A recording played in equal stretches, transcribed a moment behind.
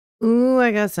Ooh,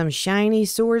 I got some shiny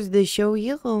swords to show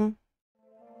you.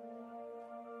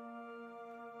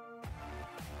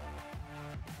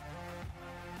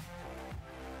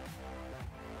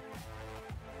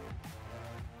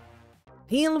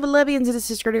 Hello, beloveds, this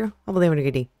is Skirter. Hopefully having a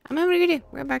good day. I'm having a good day.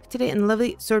 We're back today in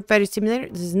lovely Sword Fighter Simulator.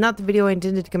 This is not the video I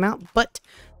intended to come out, but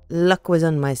luck was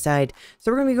on my side.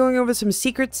 So we're going to be going over some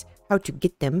secrets, how to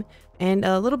get them, and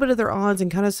a little bit of their odds and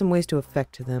kind of some ways to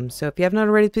affect them. So if you have not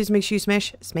already, please make sure you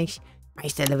smash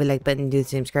that little like button, do the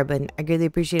subscribe button. I greatly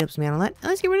appreciate it. Helps me out a lot. And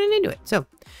let's get running into it. So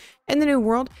in the new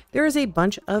world, there is a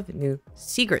bunch of new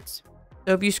secrets.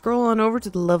 So if you scroll on over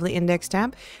to the lovely index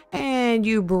tab and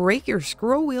you break your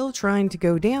scroll wheel trying to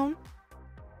go down,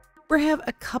 we have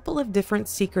a couple of different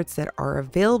secrets that are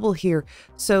available here.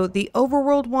 So the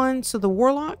overworld one, so the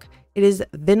warlock, it is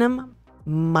Venom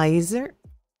Meismer.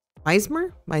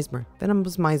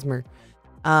 Venom's Meismer.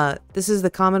 This is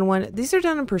the common one. These are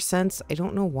done in percents. I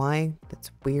don't know why. That's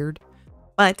weird.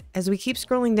 But as we keep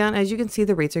scrolling down, as you can see,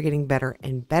 the rates are getting better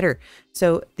and better.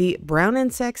 So the brown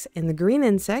insects and the green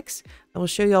insects, I will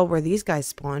show y'all where these guys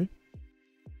spawn.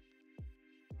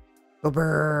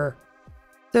 So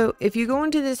if you go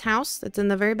into this house that's in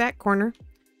the very back corner,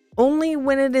 only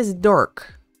when it is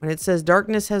dark, when it says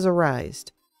darkness has arisen,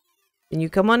 then you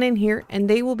come on in here and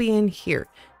they will be in here.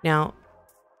 Now,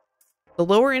 the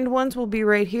lower end ones will be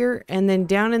right here, and then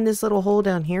down in this little hole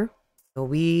down here,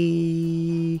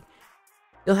 you'll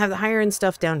have the higher end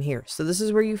stuff down here. So this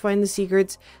is where you find the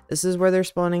secrets. This is where they're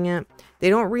spawning at.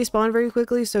 They don't respawn very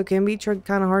quickly, so it can be kind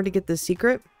of hard to get this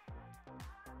secret.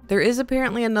 There is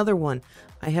apparently another one.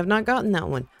 I have not gotten that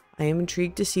one. I am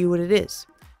intrigued to see what it is.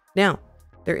 Now,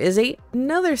 there is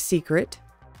another secret.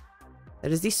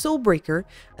 That is the Soul Breaker,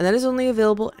 and that is only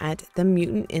available at the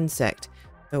mutant insect.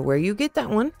 So where you get that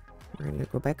one, we're going to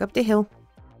go back up the hill.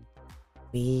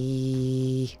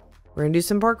 We're going to do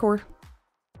some parkour.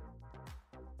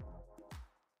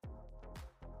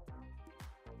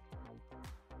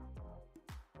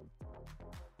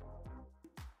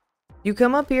 You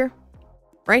come up here,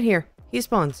 right here, he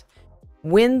spawns.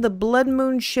 When the blood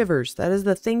moon shivers, that is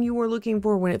the thing you were looking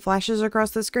for when it flashes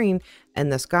across the screen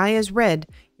and the sky is red,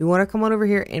 you want to come on over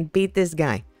here and beat this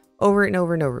guy over and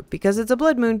over and over. Because it's a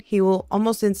blood moon, he will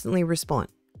almost instantly respawn.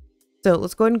 So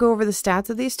let's go ahead and go over the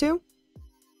stats of these two.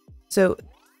 So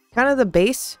kind of the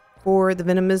base for the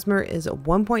Venom Meismer is a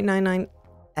 1.99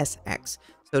 SX.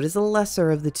 So it is the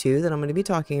lesser of the two that I'm going to be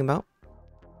talking about.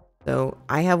 So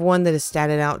I have one that is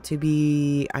statted out to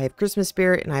be, I have Christmas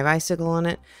Spirit and I have Icicle on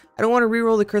it. I don't want to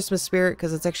reroll the Christmas Spirit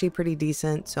because it's actually pretty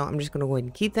decent. So I'm just going to go ahead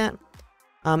and keep that.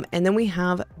 And then we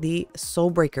have the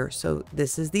Soul Breaker. So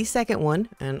this is the second one,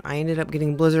 and I ended up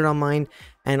getting Blizzard on mine,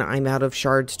 and I'm out of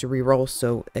shards to reroll.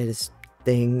 So it is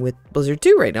staying with Blizzard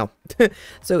 2 right now.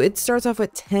 So it starts off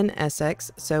with 10 SX.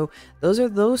 So those are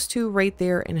those two right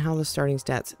there and how the starting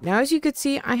stats. Now, as you could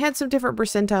see, I had some different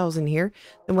percentiles in here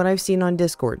than what I've seen on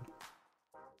Discord.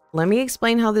 Let me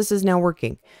explain how this is now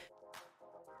working.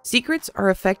 Secrets are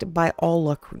affected by all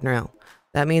luck now.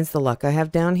 That means the luck I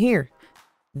have down here.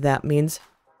 That means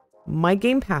my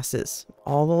game passes.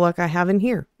 All the luck I have in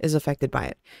here is affected by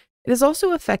it. It is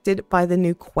also affected by the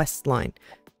new quest line.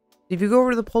 If you go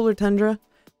over to the Polar Tundra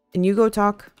and you go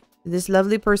talk to this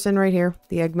lovely person right here,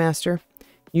 the Eggmaster,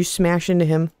 you smash into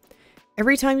him.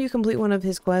 Every time you complete one of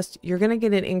his quests, you're going to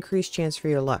get an increased chance for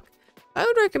your luck. I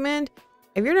would recommend,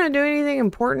 if you're not doing anything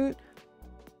important,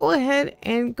 go ahead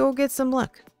and go get some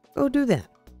luck. Go do that.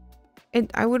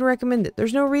 And I would recommend it.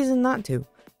 There's no reason not to.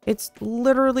 It's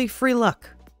literally free luck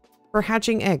for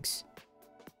hatching eggs.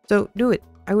 So do it.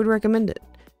 I would recommend it.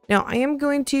 Now, I am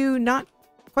going to not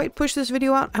quite push this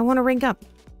video out. I want to rank up.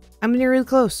 I'm nearly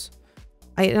close.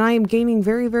 And I am gaining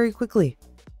very, very quickly.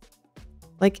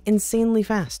 Like, insanely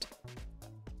fast.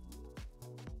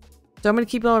 So I'm going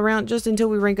to keep it all around just until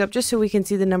we rank up, just so we can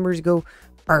see the numbers go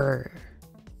brr.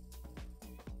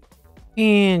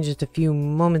 And just a few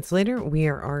moments later, we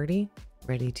are already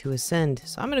ready to ascend.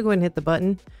 So I'm going to go ahead and hit the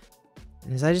button,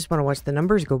 as I just want to watch the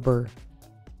numbers go brr.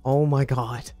 Oh my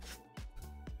god.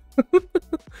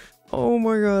 Oh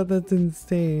my god, that's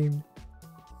insane.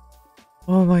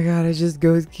 Oh my god, it just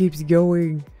keeps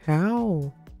going.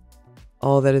 How?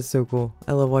 Oh, that is so cool.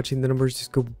 I love watching the numbers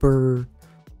just go brr.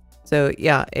 So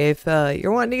yeah, if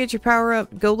you're wanting to get your power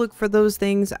up, go look for those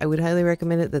things. I would highly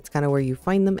recommend it. That's kind of where you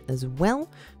find them as well.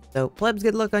 So plebs,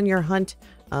 good luck on your hunt.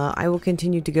 I will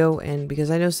continue to go, and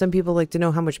because I know some people like to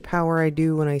know how much power I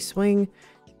do when I swing.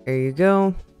 There you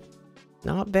go.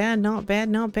 Not bad, not bad,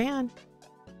 not bad.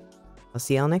 I'll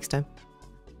see y'all next time.